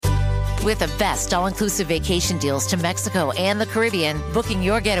With the best all-inclusive vacation deals to Mexico and the Caribbean, booking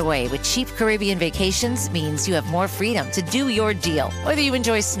your getaway with Cheap Caribbean Vacations means you have more freedom to do your deal. Whether you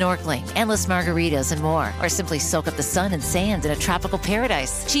enjoy snorkeling, endless margaritas, and more, or simply soak up the sun and sand in a tropical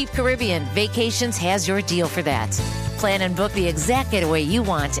paradise, Cheap Caribbean Vacations has your deal for that. Plan and book the exact getaway you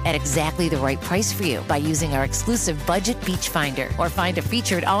want at exactly the right price for you by using our exclusive Budget Beach Finder, or find a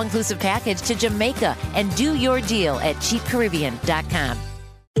featured all-inclusive package to Jamaica and do your deal at cheapcaribbean.com.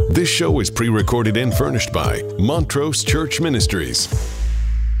 This show is pre-recorded and furnished by Montrose Church Ministries.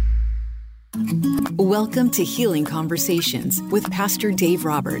 Welcome to Healing Conversations with Pastor Dave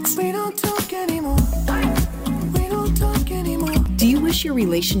Roberts. We don't talk anymore. We don't talk anymore. Do you wish your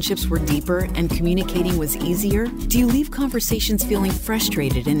relationships were deeper and communicating was easier? Do you leave conversations feeling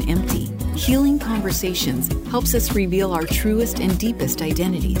frustrated and empty? Healing Conversations helps us reveal our truest and deepest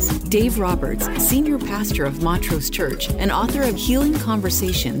identities. Dave Roberts, senior pastor of Montrose Church and author of Healing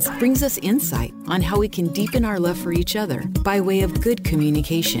Conversations, brings us insight on how we can deepen our love for each other by way of good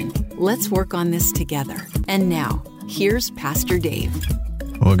communication. Let's work on this together. And now, here's Pastor Dave.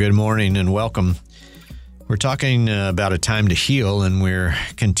 Well, good morning and welcome. We're talking about a time to heal, and we're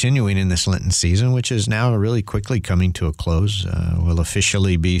continuing in this Lenten season, which is now really quickly coming to a close. We'll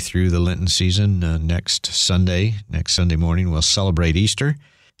officially be through the Lenten season next Sunday. Next Sunday morning, we'll celebrate Easter,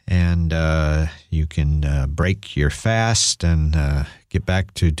 and you can break your fast and get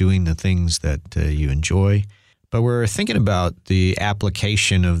back to doing the things that you enjoy. But we're thinking about the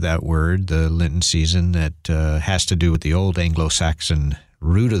application of that word, the Lenten season, that has to do with the old Anglo-Saxon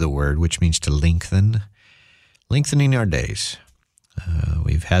root of the word, which means to lengthen. Lengthening our days.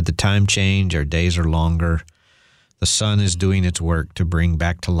 We've had the time change. Our days are longer. The sun is doing its work to bring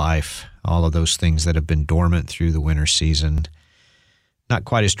back to life all of those things that have been dormant through the winter season. Not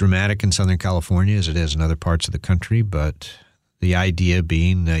quite as dramatic in Southern California as it is in other parts of the country, but the idea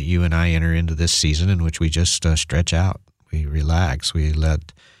being that you and I enter into this season in which we just stretch out. We relax. We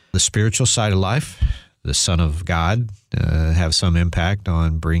let the spiritual side of life, the Son of God, have some impact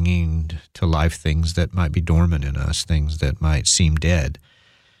on bringing to life things that might be dormant in us, things that might seem dead.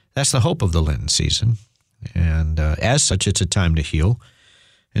 That's the hope of the Lenten season. And as such, it's a time to heal.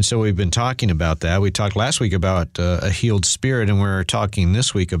 And so we've been talking about that. We talked last week about a healed spirit, and we're talking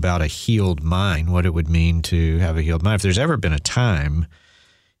this week about a healed mind, what it would mean to have a healed mind. If there's ever been a time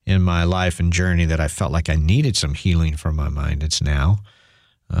in my life and journey that I felt like I needed some healing for my mind, it's now,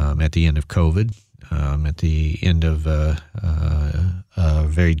 at the end of COVID. At the end of a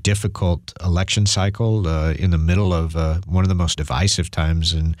very difficult election cycle, in the middle of one of the most divisive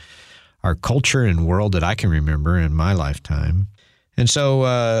times in our culture and world that I can remember in my lifetime. And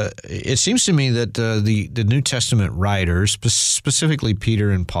so it seems to me that the New Testament writers, specifically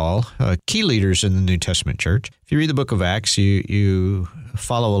Peter and Paul, key leaders in the New Testament church, if you read the book of Acts, you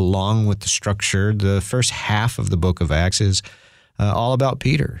follow along with the structure. The first half of the book of Acts is all about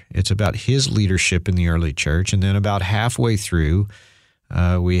Peter. It's about his leadership in the early church. And then about halfway through,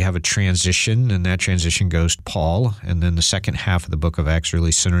 we have a transition, and that transition goes to Paul. And then the second half of the book of Acts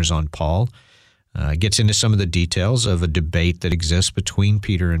really centers on Paul. Gets into some of the details of a debate that exists between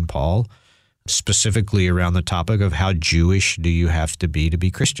Peter and Paul, specifically around the topic of how Jewish do you have to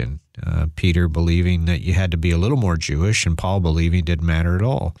be Christian. Peter believing that you had to be a little more Jewish, and Paul believing it didn't matter at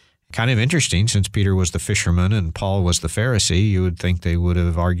all. Kind of interesting, since Peter was the fisherman and Paul was the Pharisee, you would think they would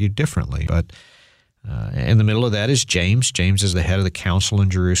have argued differently. But in the middle of that is James. James is the head of the council in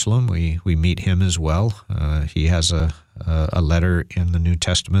Jerusalem. We meet him as well. He has a letter in the New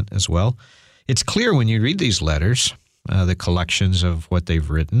Testament as well. It's clear when you read these letters, the collections of what they've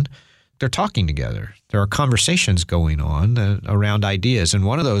written, they're talking together. There are conversations going on around ideas, and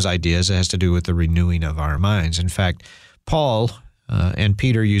one of those ideas has to do with the renewing of our minds. In fact, Paul and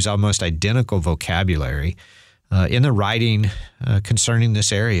Peter use almost identical vocabulary in the writing concerning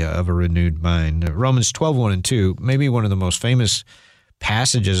this area of a renewed mind. Romans 12:1 and 2, maybe one of the most famous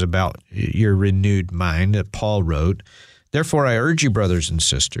passages about your renewed mind that Paul wrote. Therefore, I urge you, brothers and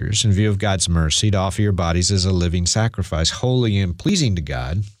sisters, in view of God's mercy, to offer your bodies as a living sacrifice, holy and pleasing to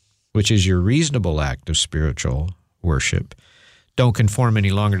God, which is your reasonable act of spiritual worship. Don't conform any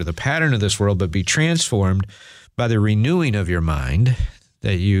longer to the pattern of this world, but be transformed by the renewing of your mind,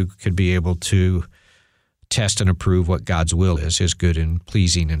 that you could be able to test and approve what God's will is, his good and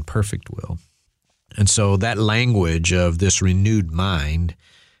pleasing and perfect will. And so that language of this renewed mind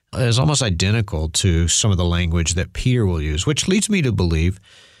is almost identical to some of the language that Peter will use, which leads me to believe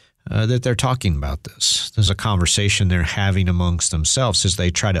that they're talking about this. There's a conversation they're having amongst themselves as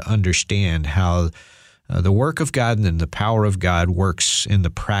they try to understand how the work of God and the power of God works in the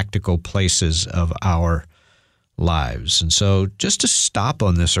practical places of our lives. And so just to stop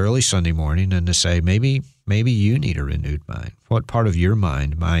on this early Sunday morning and to say, maybe you need a renewed mind. What part of your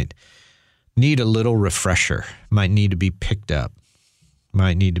mind might need a little refresher, might need to be picked up,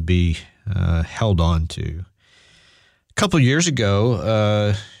 might need to be held on to? A couple of years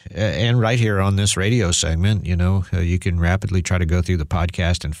ago, and right here on this radio segment, you can rapidly try to go through the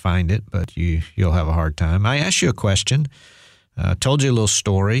podcast and find it, but you'll have a hard time. I asked you a question, told you a little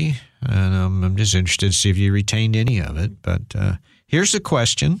story, and I'm just interested to see if you retained any of it. But here's the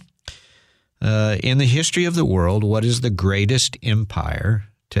question. In the history of the world, what is the greatest empire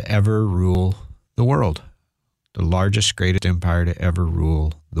to ever rule the world? The largest, greatest empire to ever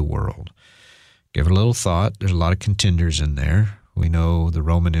rule the world. Give it a little thought. There's a lot of contenders in there. We know the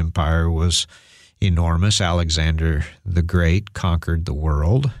Roman Empire was enormous. Alexander the Great conquered the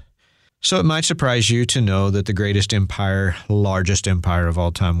world. So it might surprise you to know that the greatest empire, largest empire of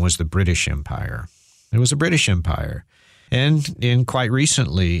all time was the British Empire. It was the British Empire. And quite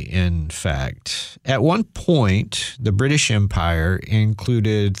recently, in fact, at one point, the British Empire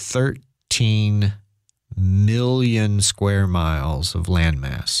included 13 million square miles of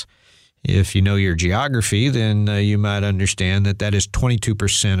landmass. If you know your geography, then you might understand that that is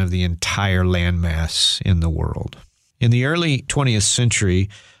 22% of the entire landmass in the world. In the early 20th century,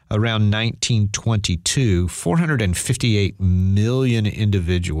 around 1922, 458 million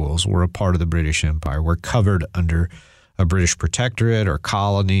individuals were a part of the British Empire, were covered under a British protectorate or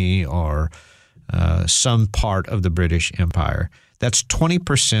colony or some part of the British Empire. That's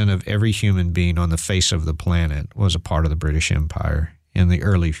 20% of every human being on the face of the planet was a part of the British Empire in the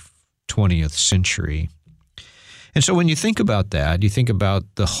early 20th century. And so when you think about that, you think about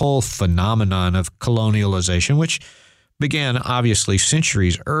the whole phenomenon of colonialization, which began obviously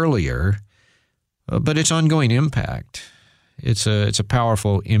centuries earlier, but its ongoing impact. It's a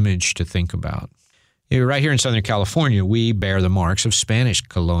powerful image to think about. Right here in Southern California, we bear the marks of Spanish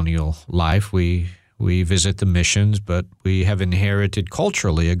colonial life. We visit the missions, but we have inherited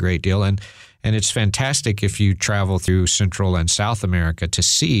culturally a great deal. And it's fantastic if you travel through Central and South America to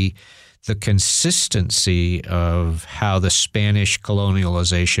see the consistency of how the Spanish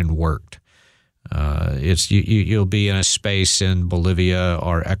colonialization worked. You'll be in a space in Bolivia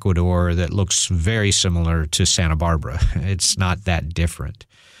or Ecuador that looks very similar to Santa Barbara. It's not that different.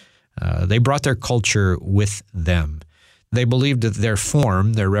 They brought their culture with them. They believed that their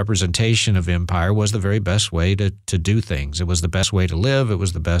form, their representation of empire was the very best way to do things. It was the best way to live. It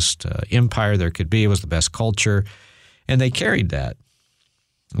was the best empire there could be. It was the best culture. And they carried that.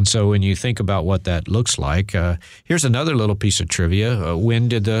 And so when you think about what that looks like, here's another little piece of trivia. When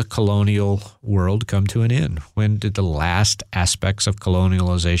did the colonial world come to an end? When did the last aspects of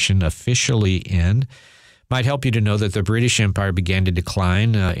colonialization officially end? Might help you to know that the British Empire began to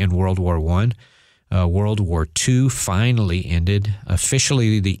decline in World War I. World War II finally ended.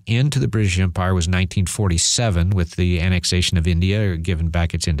 Officially, the end to the British Empire was 1947 with the annexation of India, given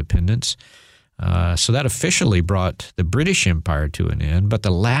back its independence. So that officially brought the British Empire to an end, but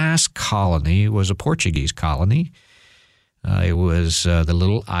the last colony was a Portuguese colony. It was the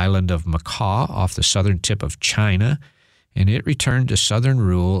little island of Macau off the southern tip of China, and it returned to southern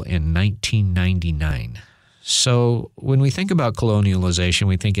rule in 1999. So when we think about colonialization,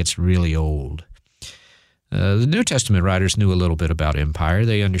 we think it's really old. The New Testament writers knew a little bit about empire.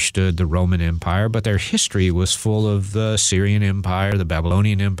 They understood the Roman Empire, but their history was full of the Syrian Empire, the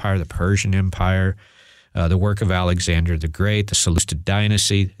Babylonian Empire, the Persian Empire, the work of Alexander the Great, the Seleucid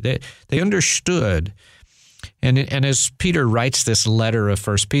dynasty. They understood, and as Peter writes this letter of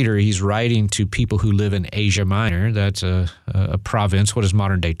 1 Peter, he's writing to people who live in Asia Minor. That's a province, what is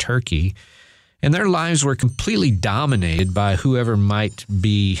modern-day Turkey, and their lives were completely dominated by whoever might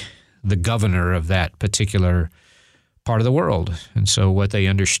be the governor of that particular part of the world. And so what they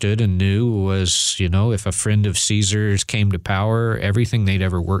understood and knew was, if a friend of Caesar's came to power, everything they'd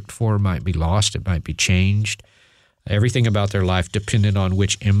ever worked for might be lost. It might be changed. Everything about their life depended on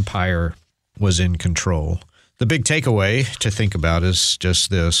which empire was in control. The big takeaway to think about is just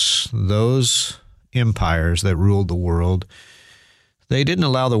this. Those empires that ruled the world, they didn't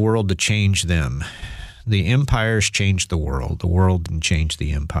allow the world to change them. The empires changed the world. The world didn't change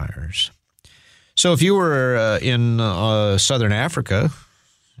the empires. So if you were in southern Africa,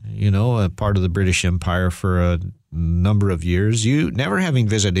 a part of the British Empire for a number of years, you, never having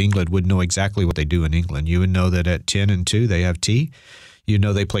visited England, would know exactly what they do in England. You would know that at 10 and 2 they have tea. You'd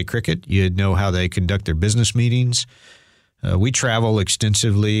know they play cricket. You'd know how they conduct their business meetings. We travel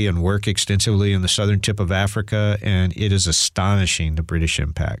extensively and work extensively in the southern tip of Africa, and it is astonishing, the British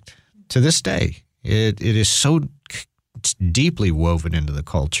impact. To this day, it is so deeply woven into the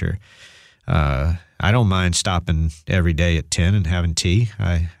culture. I I don't mind stopping every day at 10 and having tea.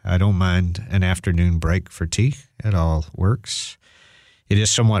 I don't mind an afternoon break for tea. It all works. It is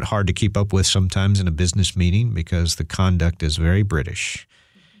somewhat hard to keep up with sometimes in a business meeting because the conduct is very British,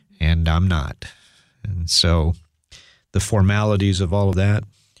 and I'm not. And so the formalities of all of that.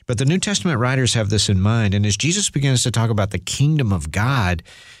 But the New Testament writers have this in mind, and as Jesus begins to talk about the kingdom of God,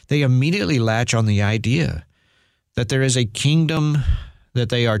 they immediately latch on the idea that there is a kingdom that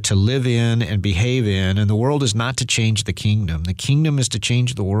they are to live in and behave in, and the world is not to change the kingdom. The kingdom is to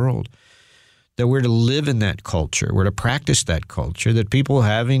change the world, that we're to live in that culture, we're to practice that culture, that people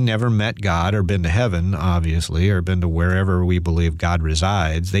having never met God or been to heaven, obviously, or been to wherever we believe God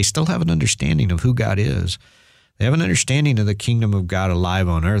resides, they still have an understanding of who God is. They have an understanding of the kingdom of God alive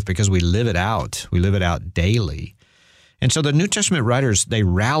on earth because we live it out. We live it out daily. And so the New Testament writers, they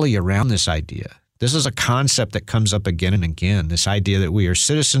rally around this idea. This is a concept that comes up again and again, this idea that we are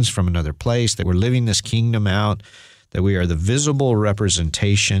citizens from another place, that we're living this kingdom out, that we are the visible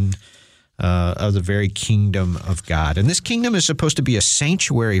representation of the very kingdom of God. And this kingdom is supposed to be a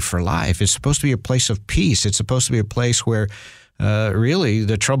sanctuary for life. It's supposed to be a place of peace. It's supposed to be a place where really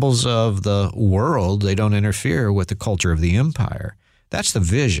the troubles of the world, they don't interfere with the culture of the empire. That's the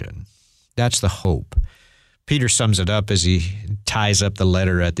vision. That's the hope. Peter sums it up as he ties up the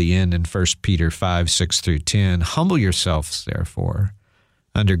letter at the end in 1 Peter 5, 6 through 10. Humble yourselves, therefore,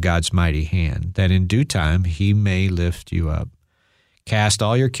 under God's mighty hand, that in due time he may lift you up. Cast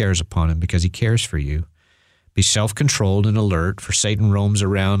all your cares upon him because he cares for you. Be self-controlled and alert, for Satan roams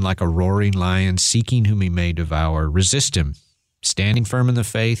around like a roaring lion, seeking whom he may devour. Resist him, standing firm in the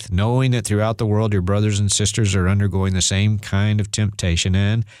faith, knowing that throughout the world your brothers and sisters are undergoing the same kind of temptation.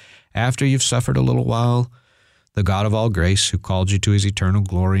 And after you've suffered a little while, the God of all grace, who called you to his eternal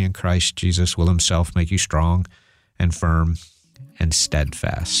glory in Christ Jesus, will himself make you strong and firm and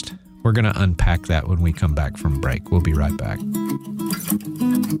steadfast. We're going to unpack that when we come back from break. We'll be right back.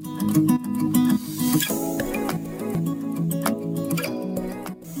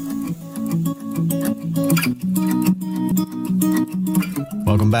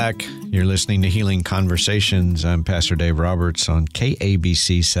 Welcome back. You're listening to Healing Conversations. I'm Pastor Dave Roberts on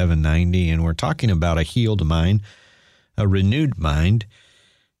KABC 790, and we're talking about a healed mind, a renewed mind,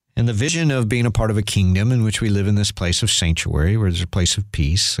 and the vision of being a part of a kingdom in which we live in this place of sanctuary, where there's a place of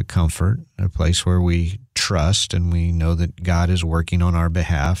peace, a comfort, a place where we trust and we know that God is working on our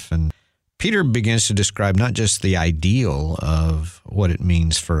behalf. And Peter begins to describe not just the ideal of what it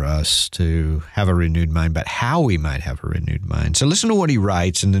means for us to have a renewed mind, but how we might have a renewed mind. So listen to what he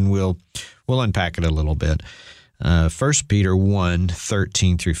writes, and then we'll unpack it a little bit. 1 Peter 1,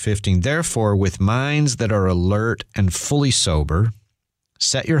 13 through 15. Therefore, with minds that are alert and fully sober,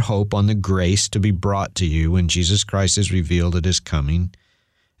 set your hope on the grace to be brought to you when Jesus Christ is revealed at his coming.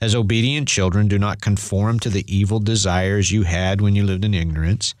 As obedient children, do not conform to the evil desires you had when you lived in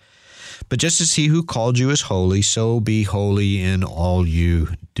ignorance. But just as he who called you is holy, so be holy in all you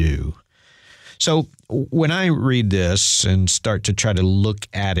do. So when I read this and start to try to look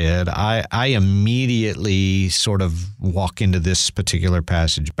at it, I immediately sort of walk into this particular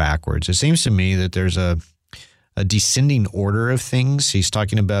passage backwards. It seems to me that there's a descending order of things. He's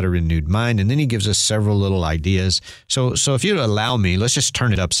talking about a renewed mind, and then he gives us several little ideas. So if you'd allow me, let's just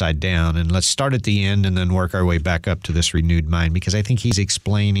turn it upside down, and let's start at the end and then work our way back up to this renewed mind, because I think he's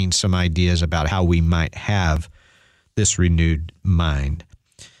explaining some ideas about how we might have this renewed mind.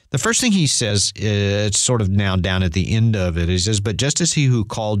 The first thing he says, it's sort of now down at the end of it, he says, but just as he who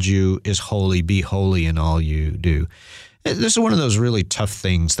called you is holy, be holy in all you do. This is one of those really tough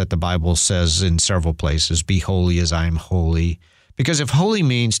things that the Bible says in several places, be holy as I am holy. Because if holy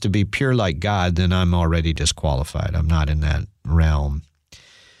means to be pure like God, then I'm already disqualified. I'm not in that realm.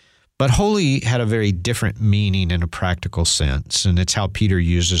 But holy had a very different meaning in a practical sense, and it's how Peter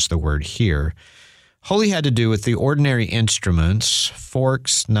uses the word here. Holy had to do with the ordinary instruments,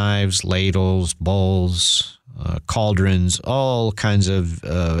 forks, knives, ladles, bowls, cauldrons, all kinds of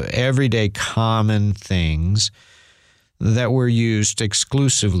everyday common things that were used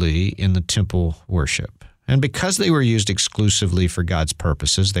exclusively in the temple worship. And because they were used exclusively for God's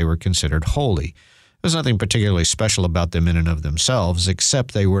purposes, they were considered holy. There's nothing particularly special about them in and of themselves,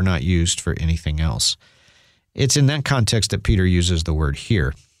 except they were not used for anything else. It's in that context that Peter uses the word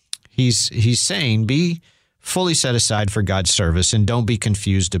here. He's saying, be fully set aside for God's service and don't be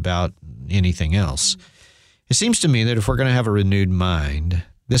confused about anything else. It seems to me that if we're going to have a renewed mind,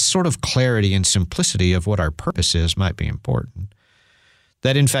 this sort of clarity and simplicity of what our purpose is might be important.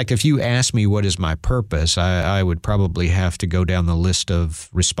 That, in fact, if you ask me what is my purpose, I would probably have to go down the list of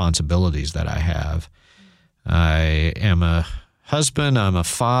responsibilities that I have. I am a husband, I'm a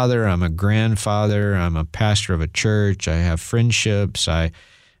father, I'm a grandfather, I'm a pastor of a church, I have friendships, I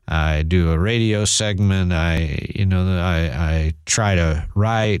do a radio segment, I try to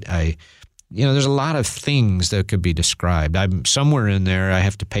write, there's a lot of things that could be described. I'm somewhere in there, I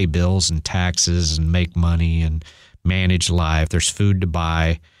have to pay bills and taxes and make money and manage life. There's food to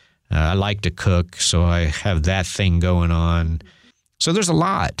buy. I like to cook, so I have that thing going on. So there's a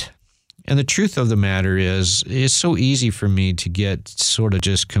lot. And the truth of the matter is, it's so easy for me to get sort of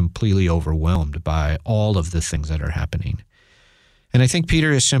just completely overwhelmed by all of the things that are happening. And I think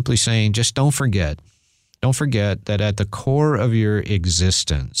Peter is simply saying, just don't forget that at the core of your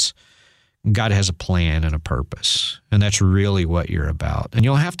existence, God has a plan and a purpose. And that's really what you're about. And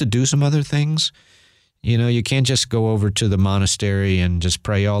you'll have to do some other things. You can't just go over to the monastery and just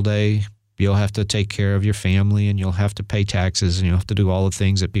pray all day. You'll have to take care of your family, and you'll have to pay taxes, and you'll have to do all the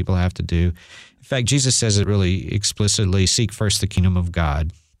things that people have to do. In fact, Jesus says it really explicitly, seek first the kingdom of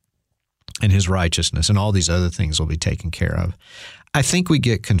God and his righteousness, and all these other things will be taken care of. I think we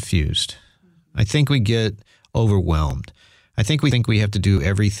get confused. I think we get overwhelmed. I think we have to do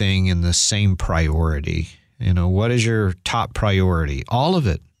everything in the same priority. What is your top priority? All of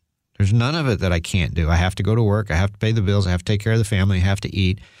it. There's none of it that I can't do. I have to go to work. I have to pay the bills. I have to take care of the family. I have to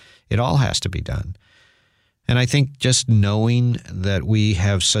eat. It all has to be done. And I think just knowing that we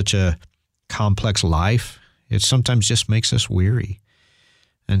have such a complex life, it sometimes just makes us weary.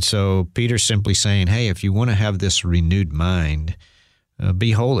 And so Peter's simply saying, hey, if you want to have this renewed mind,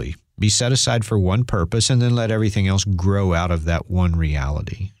 be holy. Be set aside for one purpose, and then let everything else grow out of that one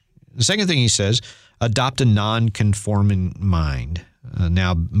reality. The second thing he says, adopt a non-conforming mind.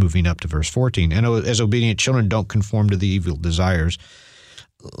 Now moving up to verse 14. And as obedient children, don't conform to the evil desires.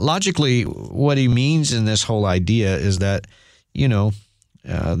 Logically, what he means in this whole idea is that,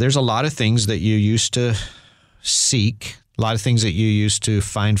 there's a lot of things that you used to seek, a lot of things that you used to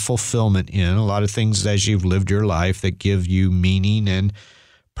find fulfillment in, a lot of things as you've lived your life that give you meaning and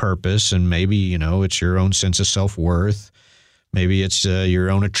purpose, and maybe, it's your own sense of self-worth. Maybe it's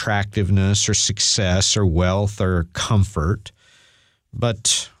your own attractiveness or success or wealth or comfort.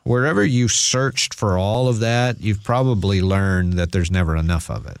 But wherever you searched for all of that, you've probably learned that there's never enough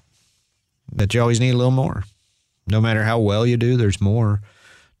of it, that you always need a little more. No matter how well you do, there's more.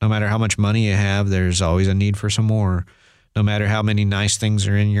 No matter how much money you have, there's always a need for some more. No matter how many nice things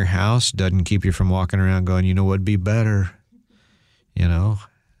are in your house, doesn't keep you from walking around going, what'd be better?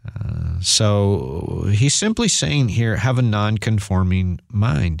 So he's simply saying here, have a non-conforming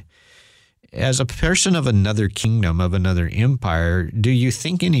mind. As a person of another kingdom, of another empire, do you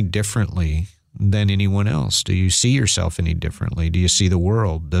think any differently than anyone else? Do you see yourself any differently? Do you see the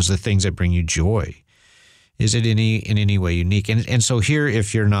world? Does the things that bring you joy? Is it in any way unique? And so here,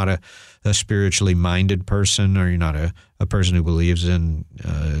 if you're not a spiritually minded person, or you're not a person who believes in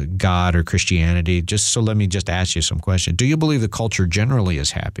God or Christianity, let me just ask you some questions. Do you believe the culture generally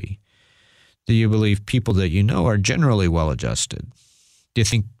is happy? Do you believe people that you know are generally well-adjusted? Do you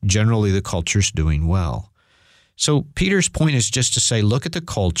think generally the culture's doing well? So Peter's point is just to say, look at the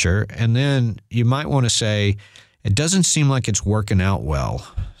culture, and then you might want to say, it doesn't seem like it's working out well.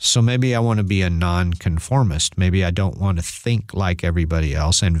 So maybe I want to be a nonconformist. Maybe I don't want to think like everybody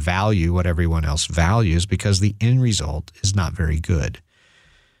else and value what everyone else values, because the end result is not very good.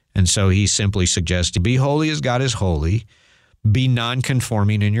 And so he simply suggests, be holy as God is holy. Be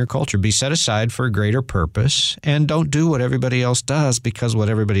non-conforming in your culture. Be set aside for a greater purpose, and don't do what everybody else does, because what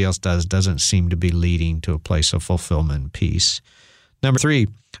everybody else does doesn't seem to be leading to a place of fulfillment and peace. Number 3,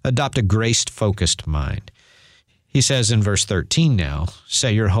 adopt a grace-focused mind. He says in verse 13 now,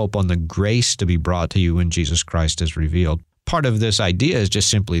 set your hope on the grace to be brought to you when Jesus Christ is revealed. Part of this idea is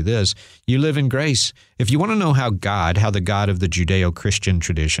just simply this: you live in grace. If you want to know how the God of the Judeo-Christian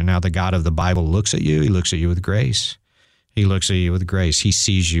tradition, how the God of the Bible looks at you, he looks at you with grace. He looks at you with grace. He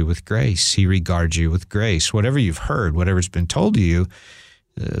sees you with grace. He regards you with grace. Whatever you've heard, whatever's been told to you,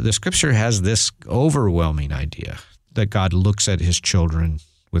 the Scripture has this overwhelming idea that God looks at his children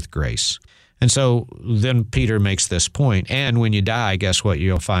with grace. And so then Peter makes this point, and when you die, guess what?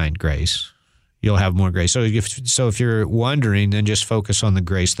 You'll find grace. You'll have more grace. So if you're wondering, then just focus on the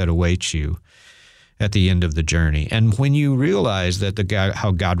grace that awaits you at the end of the journey. And when you realize that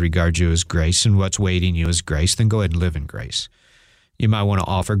how God regards you as grace and what's waiting you as grace, then go ahead and live in grace. You might want to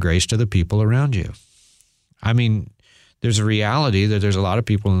offer grace to the people around you. I mean, there's a reality that there's a lot of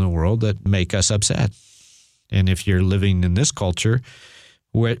people in the world that make us upset. And if you're living in this culture,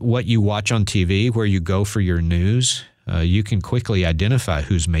 what you watch on TV, where you go for your news, you can quickly identify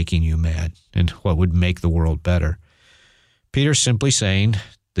who's making you mad and what would make the world better. Peter's simply saying,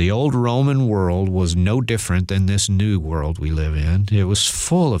 The old Roman world was no different than this new world we live in. It was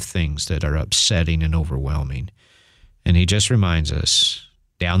full of things that are upsetting and overwhelming. And he just reminds us,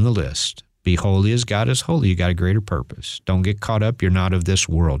 down the list, be holy as God is holy. You got a greater purpose. Don't get caught up. You're not of this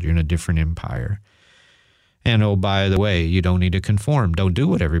world. You're in a different empire. And oh, by the way, you don't need to conform. Don't do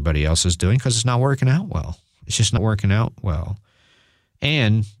what everybody else is doing because it's not working out well. It's just not working out well.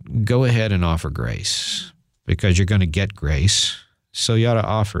 And go ahead and offer grace because you're going to get grace. So you ought to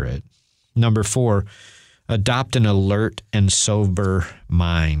offer it. Number 4, adopt an alert and sober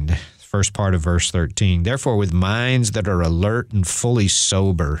mind. First part of verse 13. Therefore, with minds that are alert and fully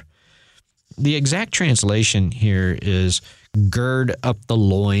sober. The exact translation here is gird up the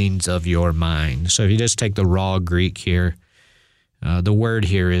loins of your mind. So if you just take the raw Greek here, the word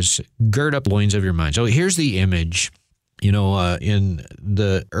here is gird up loins of your mind. So here's the image. In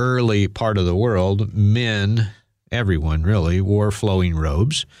the early part of the world, men, everyone really, wore flowing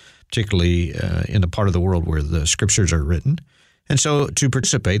robes, particularly in the part of the world where the scriptures are written. And so to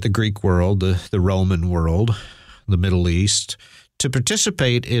participate, the Greek world, the Roman world, the Middle East, to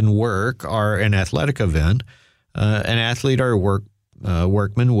participate in work or an athletic event, an athlete or a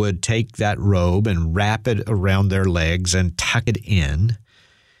workman would take that robe and wrap it around their legs and tuck it in.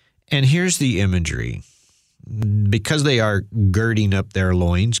 And here's the imagery. Because they are girding up their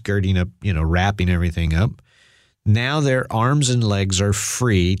loins, wrapping everything up, now their arms and legs are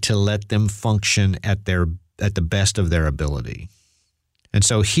free to let them function at the best of their ability. And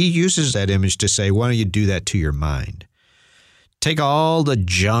so he uses that image to say, why don't you do that to your mind? Take all the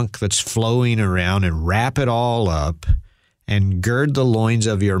junk that's flowing around and wrap it all up and gird the loins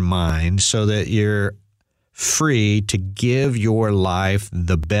of your mind so that you're free to give your life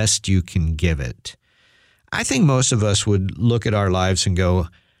the best you can give it. I think most of us would look at our lives and go,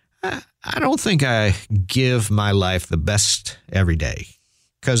 I don't think I give my life the best every day.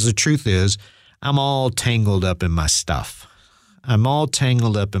 Because the truth is, I'm all tangled up in my stuff. I'm all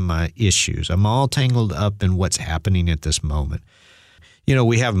tangled up in my issues. I'm all tangled up in what's happening at this moment.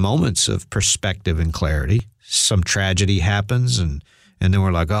 We have moments of perspective and clarity. Some tragedy happens, and then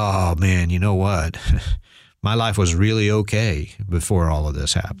we're like, oh, man, you know what? My life was really okay before all of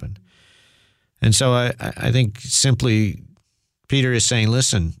this happened. And so I think simply Peter is saying,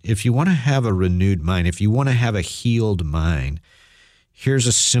 listen, if you want to have a renewed mind, if you want to have a healed mind, here's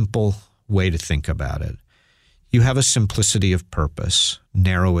a simple way to think about it. You have a simplicity of purpose.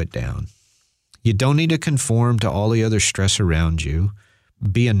 Narrow it down. You don't need to conform to all the other stress around you.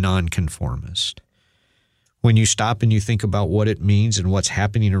 Be a nonconformist. When you stop and you think about what it means and what's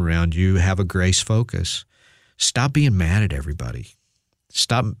happening around you, have a grace focus. Stop being mad at everybody.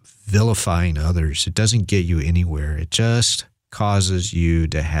 Stop vilifying others. It doesn't get you anywhere. It just causes you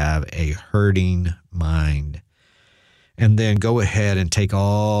to have a hurting mind. And then go ahead and take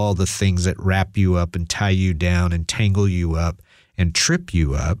all the things that wrap you up and tie you down and tangle you up and trip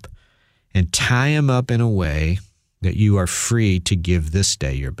you up and tie them up in a way that you are free to give this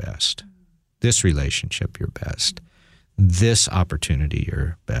day your best, this relationship your best, this opportunity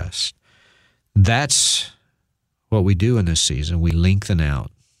your best. That's what we do in this season. We lengthen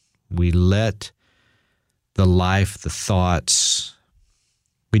out. We let the life, the thoughts,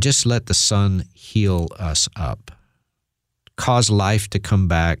 we just let the sun heal us up, cause life to come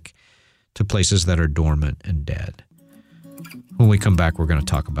back to places that are dormant and dead. When we come back, we're going to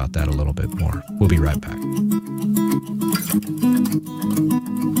talk about that a little bit more. We'll be right back.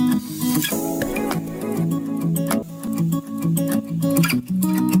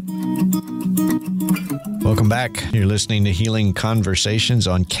 Welcome back. You're listening to Healing Conversations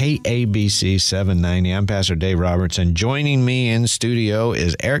on KABC 790. I'm Pastor Dave Roberts, and joining me in studio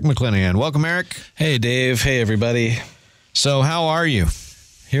is Eric McClanahan. Welcome, Eric. Hey, Dave. Hey, everybody. So how are you?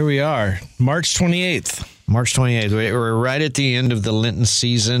 Here we are, March 28th. March 28th. We're right at the end of the Lenten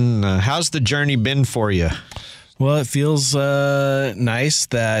season. How's the journey been for you? Well, it feels nice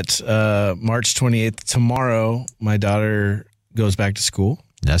that March 28th, tomorrow, my daughter goes back to school.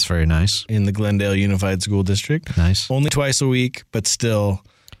 That's very nice. In the Glendale Unified School District. Nice. Only twice a week, but still,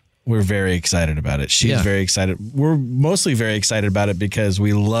 we're very excited about it. She's very excited. We're mostly very excited about it because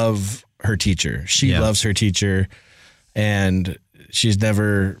we love her teacher. She loves her teacher, and she's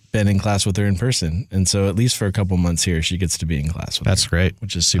never been in class with her in person. And so at least for a couple months here, she gets to be in class with her. That's great.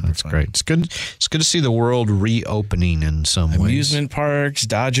 Which is super That's fun. great. It's good to see the world reopening in some ways. Amusement parks,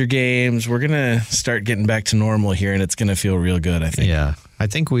 Dodger games. We're going to start getting back to normal here, and it's going to feel real good, I think. Yeah. I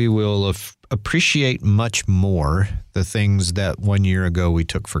think we will appreciate much more the things that 1 year ago we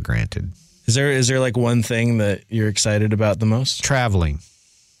took for granted. Is there like one thing that you're excited about the most? Traveling.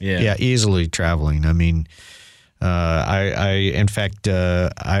 Yeah, easily traveling. I mean, In fact,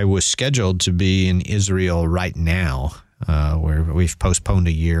 I was scheduled to be in Israel right now, where we've postponed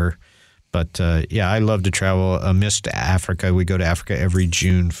a year. But I love to travel. I missed Africa. We go to Africa every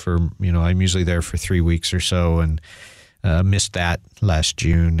June I'm usually there for 3 weeks or so, and missed that last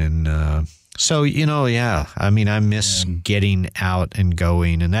June. And I miss getting out and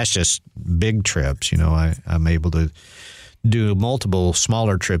going, and that's just big trips. I'm able to do multiple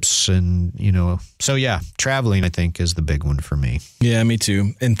smaller trips, and traveling I think is the big one for me. Yeah, me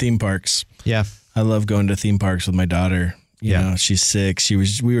too. And theme parks. Yeah, I love going to theme parks with my daughter. You know, she's 6.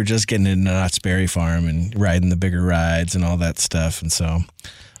 We were just getting into Knott's Berry Farm and riding the bigger rides and all that stuff, and so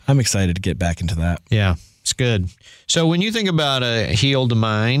I'm excited to get back into that. Yeah, it's good. So when you think about a healed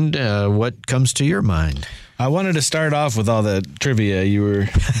mind, what comes to your mind? I wanted to start off with all the trivia you were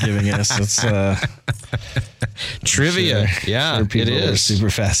giving us. It's trivia. Sure people it is. Are super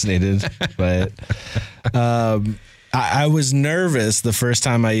fascinated by it. I was nervous the first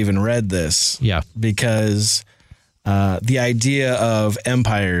time I even read this. Yeah. Because the idea of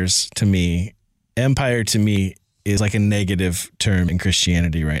empire to me is like a negative term in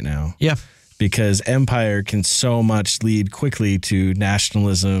Christianity right now. Yeah. Because empire can so much lead quickly to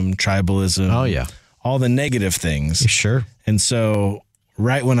nationalism, tribalism. Oh, yeah. All the negative things. Sure. And so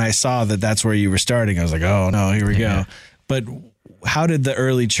right when I saw that that's where you were starting, I was like, oh, no, here we go. But how did the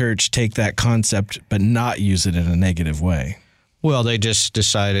early church take that concept but not use it in a negative way? Well, they just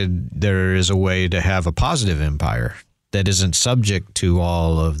decided there is a way to have a positive empire that isn't subject to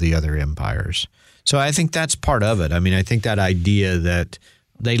all of the other empires. So I think that's part of it. I mean, I think that idea that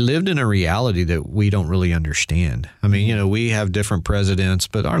they lived in a reality that we don't really understand. I mean, we have different presidents,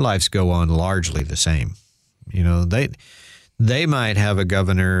 but our lives go on largely the same. They might have a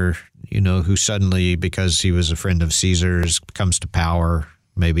governor, who suddenly, because he was a friend of Caesar's, comes to power,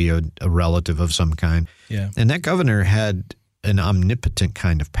 maybe a relative of some kind. Yeah. And that governor had an omnipotent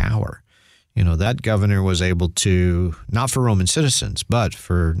kind of power. That governor was able to, not for Roman citizens, but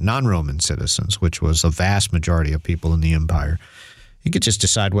for non-Roman citizens, which was a vast majority of people in the empire. You could just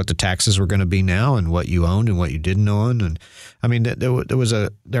decide what the taxes were going to be now and what you owned and what you didn't own. And I mean,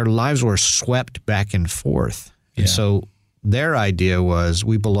 their lives were swept back and forth. And so their idea was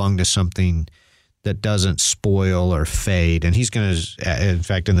we belong to something that doesn't spoil or fade. And he's going to, in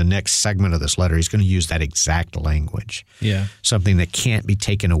fact, in the next segment of this letter, he's going to use that exact language. Yeah. Something that can't be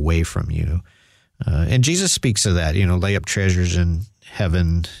taken away from you. And Jesus speaks of that, lay up treasures in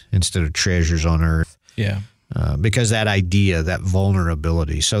heaven instead of treasures on earth. Yeah. Because that idea, that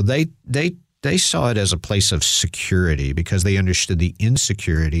vulnerability. So they saw it as a place of security because they understood the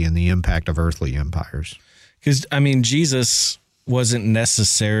insecurity and the impact of earthly empires. Because, Jesus wasn't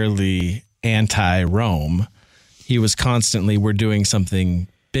necessarily anti-Rome. He was constantly, we're doing something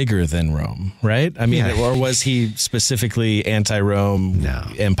bigger than Rome, right? Or was he specifically anti-Rome? No.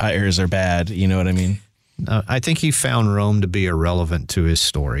 Empires are bad, you know what I mean? I think he found Rome to be irrelevant to his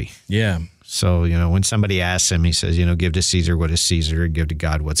story. Yeah. So, when somebody asks him, he says, give to Caesar what is Caesar, give to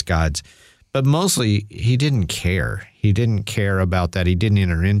God what's God's. But mostly, he didn't care. He didn't care about that. He didn't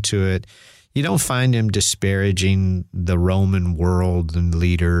enter into it. You don't find him disparaging the Roman world and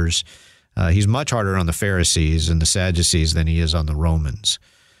leaders. He's much harder on the Pharisees and the Sadducees than he is on the Romans.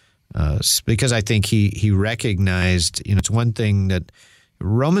 Because I think he recognized, it's one thing that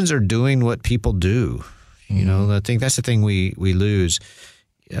Romans are doing what people do. I think that's the thing we lose.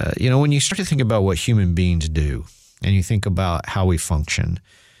 When you start to think about what human beings do and you think about how we function.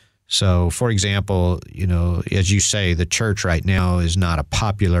 So, for example, as you say, the church right now is not a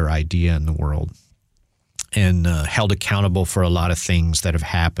popular idea in the world and held accountable for a lot of things that have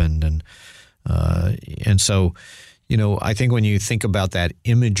happened. And so, I think when you think about that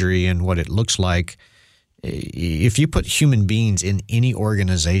imagery and what it looks like, if you put human beings in any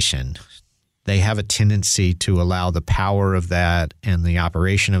organization, they have a tendency to allow the power of that and the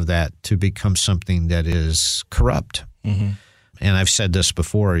operation of that to become something that is corrupt. Mm-hmm. And I've said this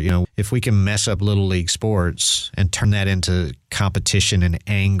before, if we can mess up Little League sports and turn that into competition and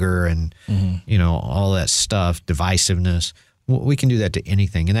anger and, all that stuff, divisiveness, we can do that to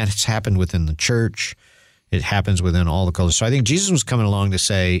anything. And that's happened within the church. It happens within all the cultures. So I think Jesus was coming along to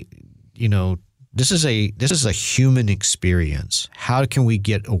say, this is a human experience. How can we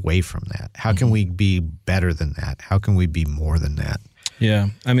get away from that? How can we be better than that? How can we be more than that? Yeah.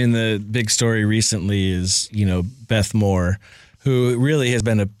 The big story recently is, Beth Moore, who really has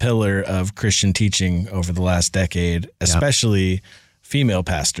been a pillar of Christian teaching over the last decade, especially female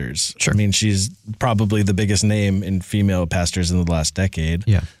pastors. Sure. She's probably the biggest name in female pastors in the last decade.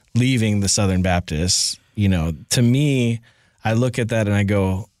 Yeah. Leaving the Southern Baptists. To me, I look at that and I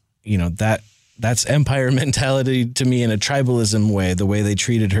go, that's empire mentality to me in a tribalism way, the way they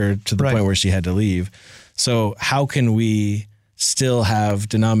treated her to the point where she had to leave. So how can we still have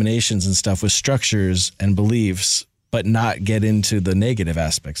denominations and stuff with structures and beliefs, but not get into the negative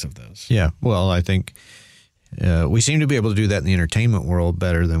aspects of those? Yeah. Well, I think we seem to be able to do that in the entertainment world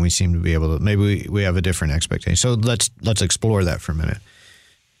better than we seem to be able to. Maybe we have a different expectation. So let's explore that for a minute.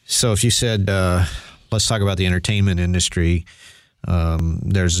 So if you said, let's talk about the entertainment industry.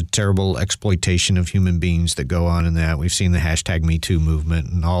 There's a terrible exploitation of human beings that go on in that. We've seen the hashtag #MeToo movement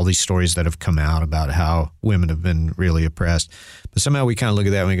and all these stories that have come out about how women have been really oppressed. But somehow we kind of look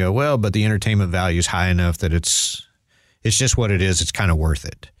at that and we go, well, but the entertainment value is high enough that it's just what it is. It's kind of worth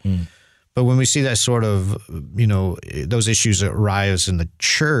it. But when we see that sort of, those issues that rise in the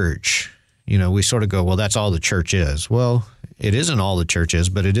church, we sort of go, well, that's all the church is. Well, it isn't all the church is,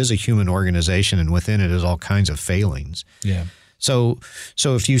 but it is a human organization, and within it is all kinds of failings. Yeah. So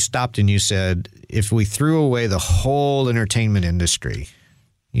if you stopped and you said, if we threw away the whole entertainment industry,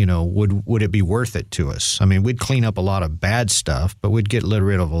 would it be worth it to us? I mean, we'd clean up a lot of bad stuff, but we'd get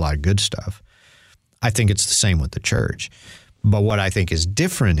rid of a lot of good stuff. I think it's the same with the church. But what I think is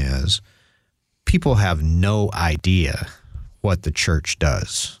different is people have no idea what the church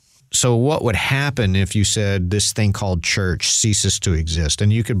does. So what would happen if you said this thing called church ceases to exist?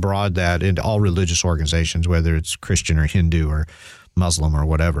 And you could broaden that into all religious organizations, whether it's Christian or Hindu or Muslim or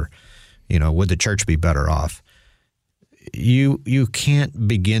whatever. Would the church be better off? You can't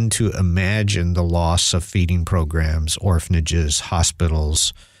begin to imagine the loss of feeding programs, orphanages,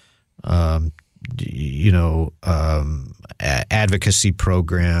 hospitals, advocacy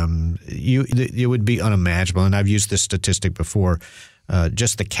program. It would be unimaginable. And I've used this statistic before.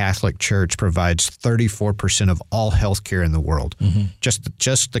 Just the Catholic Church provides 34% of all healthcare in the world. Mm-hmm.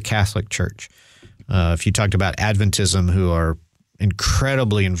 Just the Catholic Church. If you talked about Adventism, who are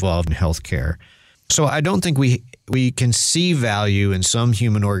incredibly involved in healthcare. So I don't think we can see value in some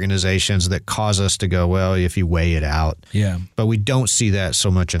human organizations that cause us to go, well, if you weigh it out. Yeah. But we don't see that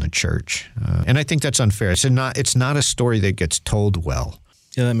so much in the church. And I think that's unfair. It's not a story that gets told well.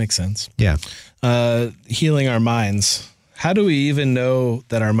 Yeah, that makes sense. Yeah. Healing our minds. How do we even know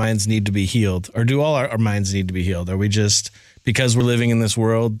that our minds need to be healed? Or do all our minds need to be healed? Are we just, because we're living in this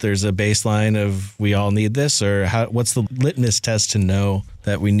world, there's a baseline of we all need this? Or what's the litmus test to know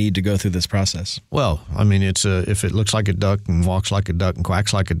that we need to go through this process? Well, I mean, if it looks like a duck and walks like a duck and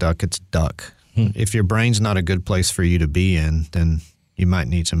quacks like a duck, it's duck. If your brain's not a good place for you to be in, then you might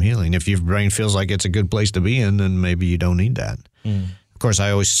need some healing. If your brain feels like it's a good place to be in, then maybe you don't need that. Of course,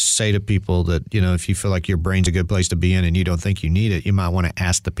 I always say to people that, if you feel like your brain's a good place to be in and you don't think you need it, you might want to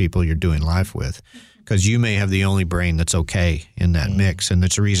ask the people you're doing life with, because you may have the only brain that's okay in that mix. And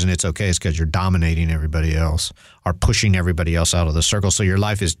that's the reason it's okay is because you're dominating everybody else or pushing everybody else out of the circle. So your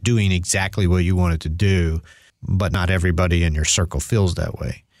life is doing exactly what you want it to do, but not everybody in your circle feels that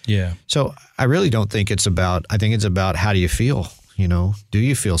way. Yeah. So I really don't think I think it's about how do you feel? Do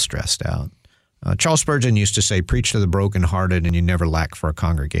you feel stressed out? Charles Spurgeon used to say, preach to the brokenhearted and you never lack for a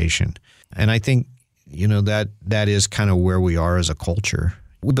congregation. And I think, that is kind of where we are as a culture.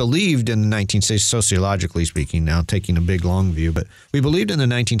 We believed in the 1960s, sociologically speaking now, taking a big, long view, but we believed in the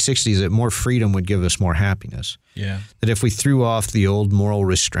 1960s that more freedom would give us more happiness. Yeah. That if we threw off the old moral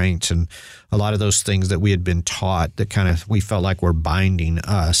restraints and a lot of those things that we had been taught that kind of we felt like were binding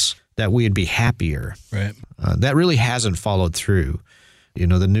us, that we would be happier. Right. That really hasn't followed through. The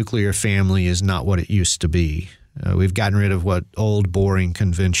nuclear family is not what it used to be. We've gotten rid of what old, boring,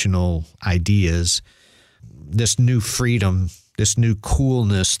 conventional ideas. This new freedom, this new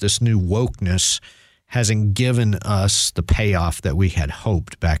coolness, this new wokeness hasn't given us the payoff that we had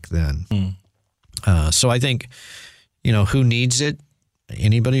hoped back then. So I think, who needs it?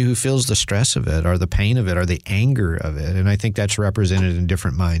 Anybody who feels the stress of it or the pain of it or the anger of it. And I think that's represented in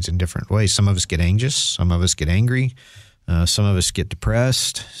different minds in different ways. Some of us get anxious. Some of us get angry. Some of us get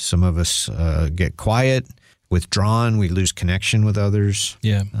depressed. Some of us get quiet, withdrawn. We lose connection with others.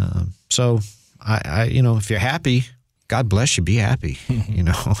 Yeah. So I if you're happy, God bless you. Be happy.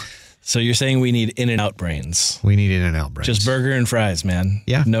 So you're saying we need In-N-Out brains. We need In-N-Out brains. Just burger and fries, man.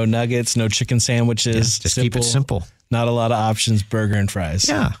 Yeah. No nuggets, no chicken sandwiches. Yeah, just keep it simple. Not a lot of options, burger and fries.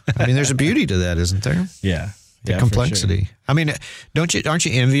 Yeah. I mean, there's a beauty to that, isn't there? Yeah. The complexity. Sure. I mean, aren't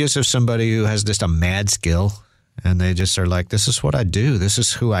you envious of somebody who has just a mad skill and they just are like, this is what I do. This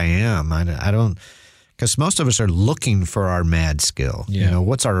is who I am. I don't, because most of us are looking for our mad skill. Yeah.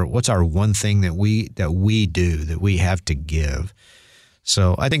 What's our one thing that we do, that we have to give.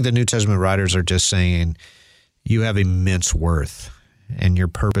 So I think the New Testament writers are just saying you have immense worth and your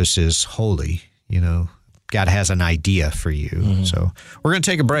purpose is holy, God has an idea for you. Mm-hmm. So we're going to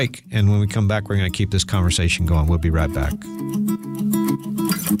take a break, and when we come back, we're going to keep this conversation going. We'll be right back.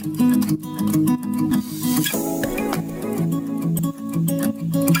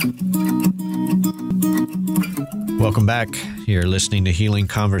 Welcome back. You're listening to Healing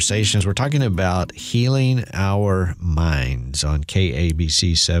Conversations. We're talking about healing our minds on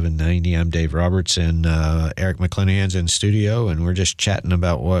KABC 790. I'm Dave Roberts, and Eric McClanahan's in studio, and we're just chatting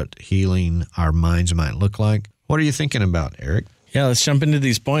about what healing our minds might look like. What are you thinking about, Eric? Yeah, let's jump into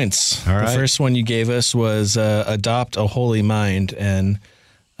these points. All right. The first one you gave us was adopt a holy mind. And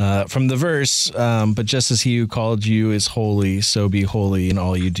from the verse, but just as he who called you is holy, so be holy in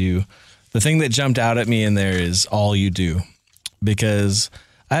all you do. The thing that jumped out at me in there is all you do, because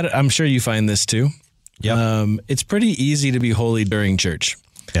I'm sure you find this too. Yeah, it's pretty easy to be holy during church.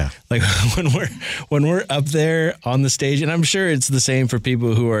 Yeah, like when we're up there on the stage, and I'm sure it's the same for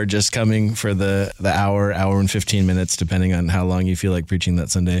people who are just coming for the hour and 15 minutes, depending on how long you feel like preaching that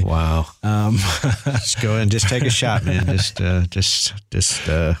Sunday. Wow. Just go ahead and just take a shot, man. Just go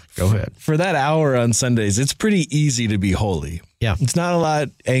ahead. For that hour on Sundays, it's pretty easy to be holy. Yeah. It's not a lot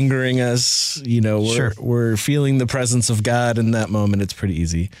angering us. We're feeling the presence of God in that moment. It's pretty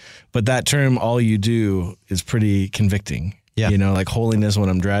easy. But that term, all you do, is pretty convicting. Yeah. Like holiness when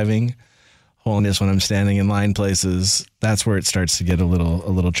I'm driving, holiness when I'm standing in line places. That's where it starts to get a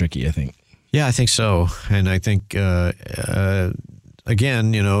little tricky, I think. Yeah, I think so. And I think, again,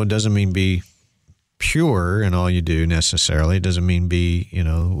 it doesn't mean be pure in all you do necessarily. It doesn't mean be,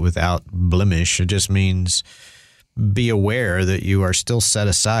 without blemish. It just means be aware that you are still set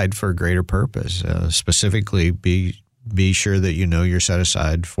aside for a greater purpose. Specifically, be sure that you're set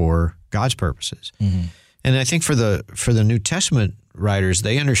aside for God's purposes. Mm-hmm. And I think for the New Testament writers,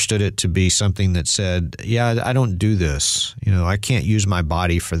 they understood it to be something that said, yeah, I don't do this. I can't use my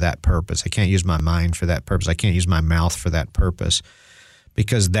body for that purpose. I can't use my mind for that purpose. I can't use my mouth for that purpose,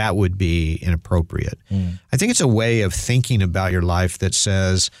 because that would be inappropriate. Mm. I think it's a way of thinking about your life that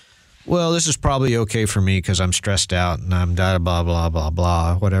says, well, this is probably okay for me because I'm stressed out and I'm blah, blah, blah, blah,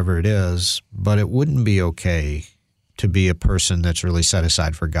 blah, whatever it is, but it wouldn't be okay to be a person that's really set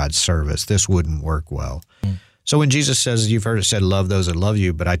aside for God's service. This wouldn't work well. Mm. So when Jesus says, you've heard it said, love those that love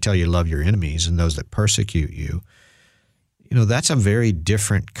you, but I tell you, love your enemies and those that persecute you, that's a very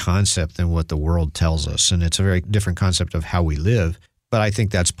different concept than what the world tells us. And it's a very different concept of how we live. But I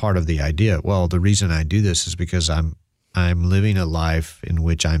think that's part of the idea. Well, the reason I do this is because I'm living a life in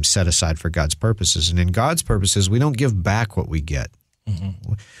which I'm set aside for God's purposes. And in God's purposes, we don't give back what we get.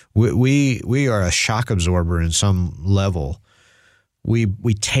 Mm-hmm. We are a shock absorber in some level. We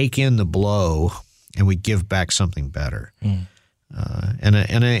take in the blow and we give back something better. Mm.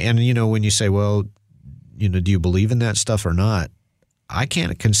 And when you say, well, do you believe in that stuff or not? I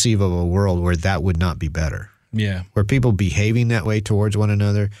can't conceive of a world where that would not be better. Yeah, where people behaving that way towards one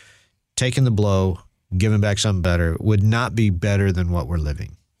another, taking the blow, giving back something better, would not be better than what we're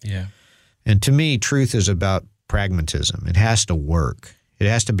living. Yeah. And to me, truth is about pragmatism. It has to work. It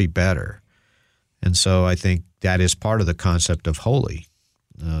has to be better. And so I think that is part of the concept of holy,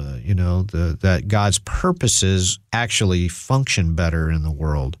 that God's purposes actually function better in the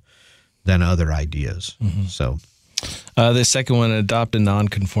world than other ideas. Mm-hmm. So the second one, adopt a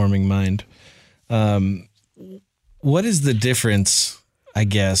non-conforming mind. What is the difference, I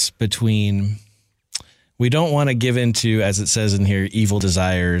guess, between we don't want to give into, as it says in here, evil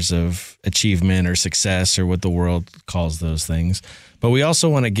desires of achievement or success or what the world calls those things, but we also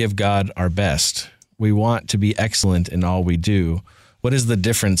want to give God our best. We want to be excellent in all we do. What is the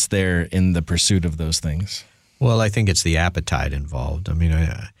difference there in the pursuit of those things? Well, I think it's the appetite involved. I mean,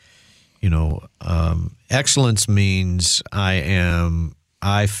 excellence means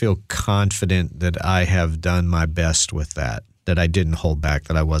I feel confident that I have done my best with that I didn't hold back,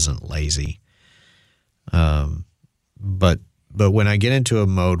 that I wasn't lazy. But when I get into a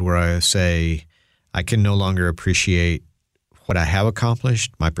mode where I say I can no longer appreciate what I have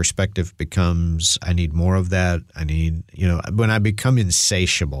accomplished, my perspective becomes, I need more of that. I need, when I become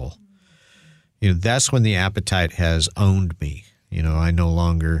insatiable, that's when the appetite has owned me. I no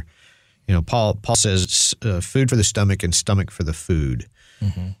longer, Paul says food for the stomach and stomach for the food.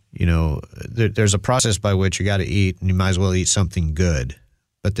 Mm-hmm. There's a process by which you got to eat, and you might as well eat something good.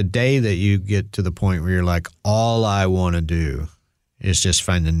 But the day that you get to the point where you're like, all I want to do is just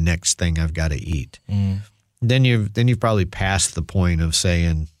find the next thing I've got to eat, then you've probably passed the point of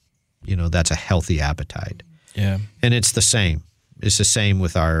saying, that's a healthy appetite. Yeah, and it's the same. It's the same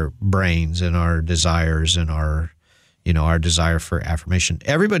with our brains and our desires and our desire for affirmation.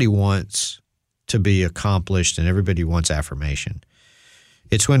 Everybody wants to be accomplished, and everybody wants affirmation.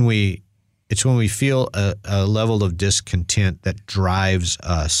 It's when we It's when we feel a level of discontent that drives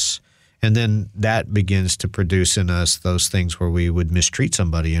us. And then that begins to produce in us those things where we would mistreat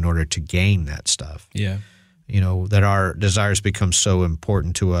somebody in order to gain that stuff. Yeah. That our desires become so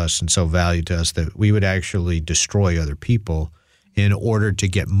important to us and so valued to us that we would actually destroy other people in order to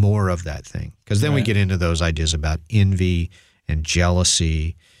get more of that thing. Because then we get into those ideas about envy and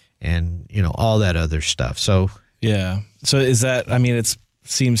jealousy and, all that other stuff. So, yeah. So is that, it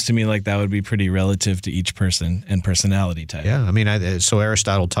seems to me like that would be pretty relative to each person and personality type. Yeah. So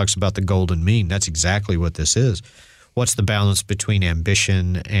Aristotle talks about the golden mean. That's exactly what this is. What's the balance between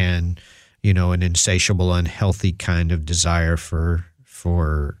ambition and, an insatiable, unhealthy kind of desire for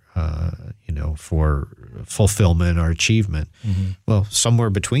fulfillment or achievement? Mm-hmm. Well, somewhere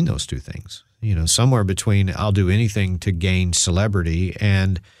between those two things, somewhere between I'll do anything to gain celebrity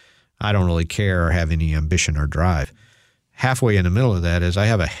and I don't really care or have any ambition or drive. Halfway in the middle of that is I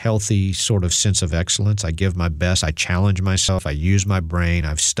have a healthy sort of sense of excellence. I give my best. I challenge myself. I use my brain.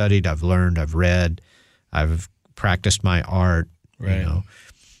 I've studied. I've learned. I've read. I've practiced my art. Right.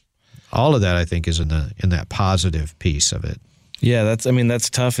 All of that I think is in that positive piece of it. Yeah, that's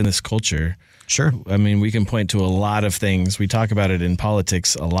tough in this culture. Sure. We can point to a lot of things. We talk about it in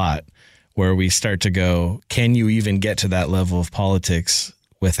politics a lot, where we start to go, can you even get to that level of politics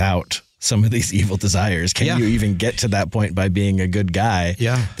without some of these evil desires? Can you even get to that point by being a good guy?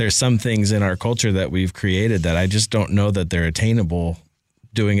 Yeah. There's some things in our culture that we've created that I just don't know that they're attainable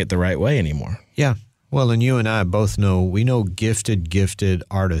doing it the right way anymore. Yeah. Well, and you and I both know gifted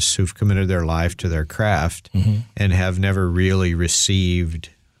artists who've committed their life to their craft and have never really received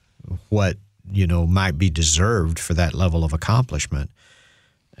what, might be deserved for that level of accomplishment.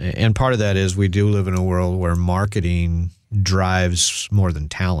 And part of that is we do live in a world where marketing drives more than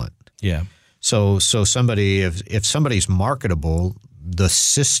talent. Yeah. So somebody, if somebody's marketable, the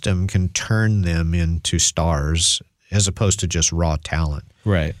system can turn them into stars as opposed to just raw talent.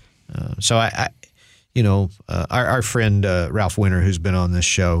 Right. So our friend Ralph Winter, who's been on this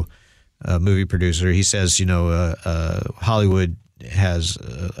show, movie producer, he says, Hollywood has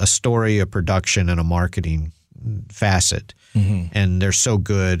a story, a production, and a marketing facet, and they're so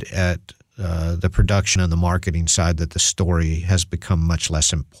good at the production and the marketing side that the story has become much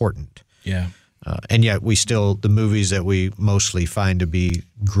less important. Yeah. And yet the movies that we mostly find to be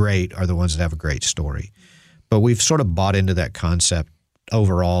great are the ones that have a great story. But we've sort of bought into that concept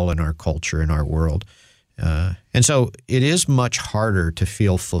overall in our culture, in our world. And so it is much harder to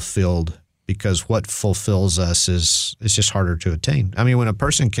feel fulfilled because what fulfills us is just harder to attain. When a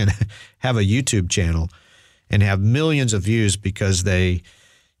person can have a YouTube channel and have millions of views because they,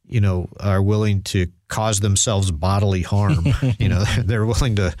 are willing to cause themselves bodily harm, they're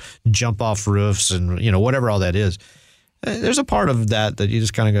willing to jump off roofs and, whatever all that is. There's a part of that you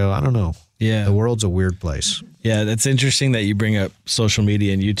just kind of go, I don't know. Yeah. The world's a weird place. Yeah, that's interesting that you bring up social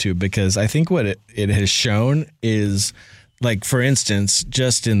media and YouTube because I think what it has shown is, like, for instance,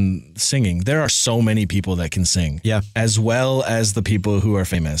 just in singing, there are so many people that can sing. Yeah. As well as the people who are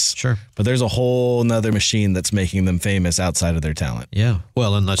famous. Sure. But there's a whole nother machine that's making them famous outside of their talent. Yeah.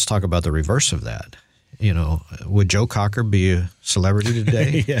 Well, and let's talk about the reverse of that. Would Joe Cocker be a celebrity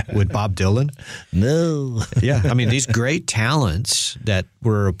today? Yeah. Would Bob Dylan? No. Yeah. These great talents that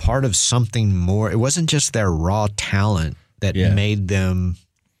were a part of something more. It wasn't just their raw talent that made them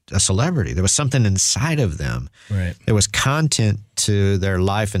a celebrity. There was something inside of them. Right. There was content to their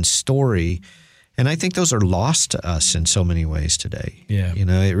life and story. And I think those are lost to us in so many ways today. Yeah.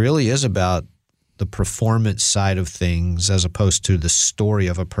 It really is about the performance side of things as opposed to the story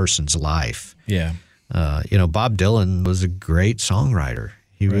of a person's life. Yeah. Bob Dylan was a great songwriter.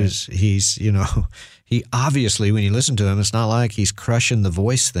 He obviously, when you listen to him, it's not like he's crushing the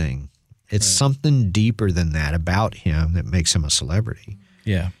voice thing. It's something deeper than that about him that makes him a celebrity.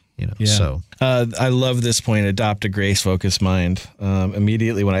 Yeah. So. I love this point, adopt a grace-focused mind.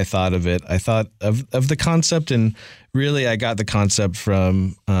 Immediately when I thought of it, I thought of the concept, and really I got the concept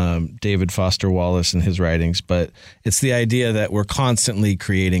from David Foster Wallace and his writings, but it's the idea that we're constantly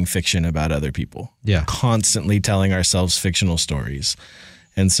creating fiction about other people. Yeah. Constantly telling ourselves fictional stories.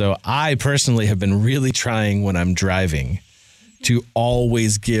 And so I personally have been really trying when I'm driving to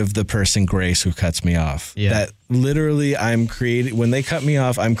always give the person grace who cuts me off. Yeah. That literally when they cut me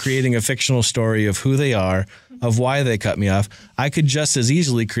off, I'm creating a fictional story of who they are, of why they cut me off. I could just as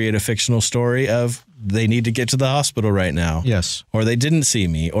easily create a fictional story of they need to get to the hospital right now. Yes. Or they didn't see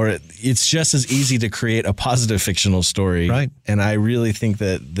me. Or it's just as easy to create a positive fictional story. Right. And I really think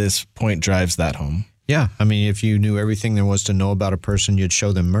that this point drives that home. Yeah. If you knew everything there was to know about a person, you'd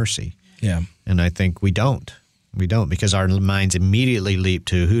show them mercy. Yeah. And I think we don't. We don't, because our minds immediately leap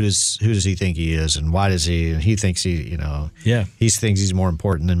to who does he think he is, and why does he thinks he he thinks he's more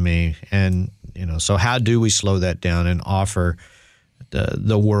important than me, and so how do we slow that down and offer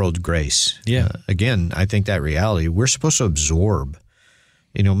the world grace? Again, I think that reality we're supposed to absorb.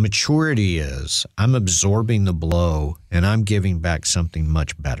 Maturity is I'm absorbing the blow and I'm giving back something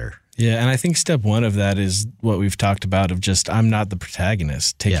much better. Yeah, and I think step one of that is what we've talked about of just I'm not the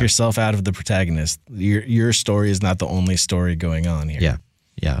protagonist. Take yourself out of the protagonist. Your story is not the only story going on here.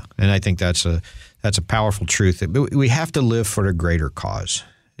 Yeah, and I think that's a powerful truth. But we have to live for a greater cause.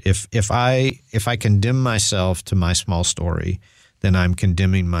 If I condemn myself to my small story, then I'm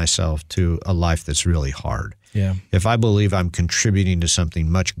condemning myself to a life that's really hard. Yeah. If I believe I'm contributing to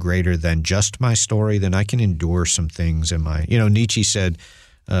something much greater than just my story, then I can endure some things in my. Nietzsche said,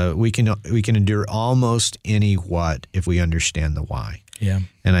 we can endure almost any what if we understand the why. Yeah.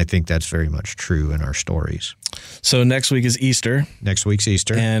 And I think that's very much true in our stories. So next week is Easter. Next week's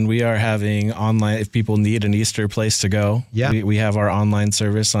Easter. And we are having online, if people need an Easter place to go, we have our online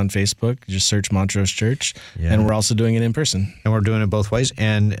service on Facebook. Just search Montrose Church. Yeah. And we're also doing it in person. And we're doing it both ways.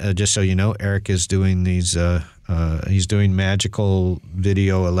 And just so you know, Eric is doing these, he's doing magical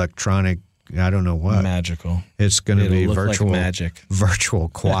video electronic, I don't know what. Magical. It's going to be virtual like magic. Virtual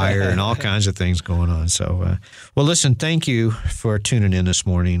choir and all kinds of things going on. So, well, listen, thank you for tuning in this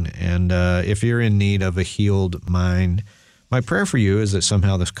morning. And if you're in need of a healed mind, my prayer for you is that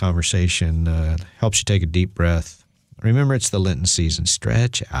somehow this conversation helps you take a deep breath. Remember, it's the Lenten season.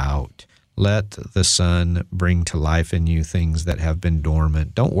 Stretch out. Let the sun bring to life in you things that have been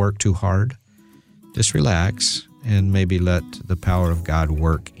dormant. Don't work too hard. Just relax and maybe let the power of God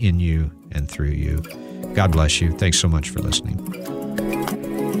work in you and through you. God bless you. Thanks so much for listening.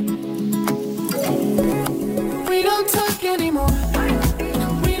 We don't talk anymore.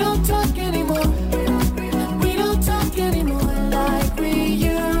 We don't talk anymore. We don't talk anymore like we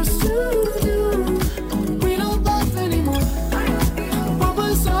used to do. We don't laugh anymore. What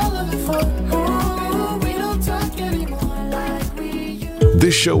was all of it for? Oh, we don't talk anymore like we used to.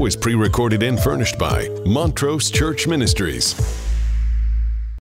 This show is pre-recorded and furnished by Montrose Church Ministries.